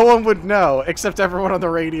 No one would know except everyone on the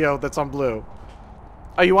radio that's on blue.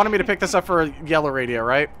 Oh, you wanted me to pick this up for a yellow radio,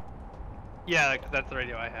 right? Yeah, 'cause that's the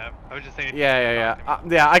radio I have. I was just saying. Yeah.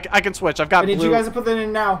 I can switch. I've got I need blue. you guys to put that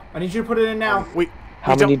in now. I need you to put it in now.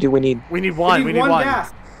 How many do we need? We need one. We need one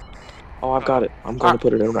gas. Oh, I've got it. I'm going to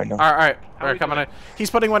put it in right now. All right, we coming doing? in. He's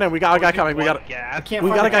putting one in. We got a guy coming. We got. I gas. can't We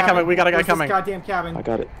find got a the guy cabin. coming, we got a guy Where's coming. This goddamn cabin. I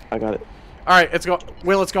got it. All right, it's going.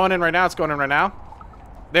 Will, it's going in right now. It's going in right now.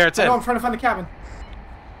 There, it's I in. know, I'm trying to find the cabin.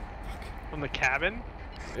 From the cabin?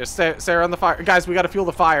 Yeah, stay on the fire, guys. We got to fuel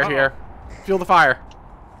the fire here. Fuel the fire.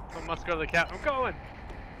 I must go to the cabin. I'm going.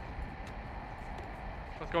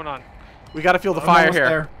 What's going on? We got to fuel the I'm fire almost here.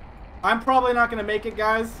 there. I'm probably not gonna make it,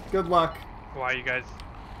 guys. Good luck. Why you guys?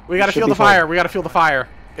 We got to should fuel be the fire. fine. We got to fuel the fire.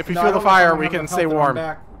 If we No, I fuel the don't know if I'm fire, gonna we have can enough stay health to run warm.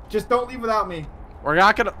 back. Just don't leave without me. We're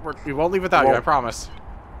not gonna. We won't leave without you. I promise.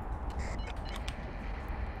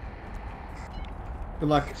 Good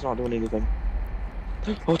luck. It's not doing anything.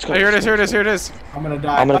 Oh, it's Oh, got here it is. I'm gonna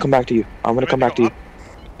die. I'm going to come back to you. I'm going to come back to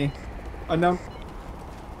you. Unknown.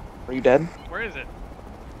 Are you dead? Where is it?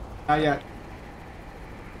 Not yet.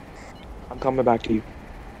 I'm coming back to you.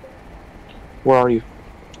 Where are you?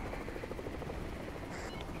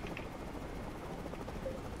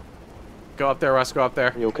 Go up there, Wes. Go up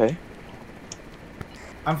there. Are you okay?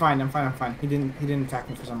 I'm fine. He didn't attack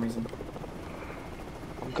me for some reason.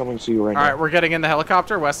 I'm coming to you right All now. right, we're getting in the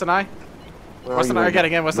helicopter. Wes and I. Where Wes are and you I are right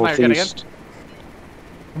getting now? in. Wes and I are getting in. Northeast.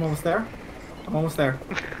 I'm almost there.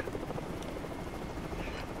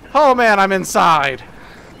 Oh man, I'm inside.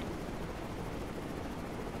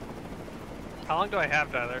 How long do I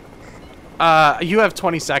have, Tyler? You have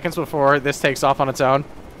 20 seconds before this takes off on its own.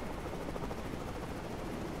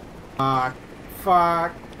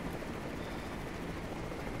 Fuck.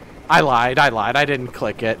 I lied. I didn't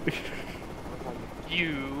click it.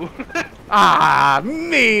 You.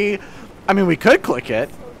 Me. I mean, we could click it.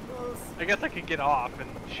 I guess I could get off and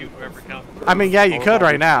shoot whoever comes. I mean, yeah, you could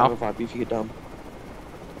right now. If you get down.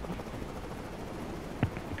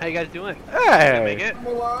 How you guys doing? Gonna make Hey. it? I'm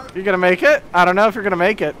alive. You're gonna make it? I don't know if you're gonna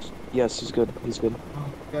make it. Yes, he's good. He's good. Oh,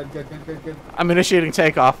 good. I'm initiating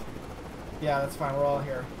takeoff. Yeah, that's fine. We're all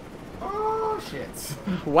here. Oh shit.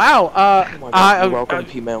 Wow. Oh my God, you're welcome,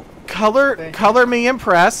 P-mail. Thank Color me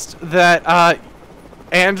impressed that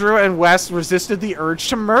Andrew and Wes resisted the urge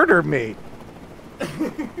to murder me.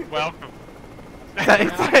 Welcome.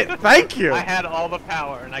 Thank you. I had all the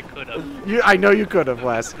power and I could have. I know you could have,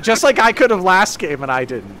 Wes. Just like I could have last game and I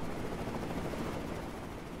didn't.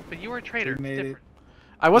 But you were a traitor. We made it. Different.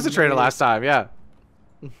 I was a You traitor made it. last time, yeah.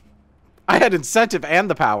 I had incentive and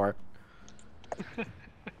the power.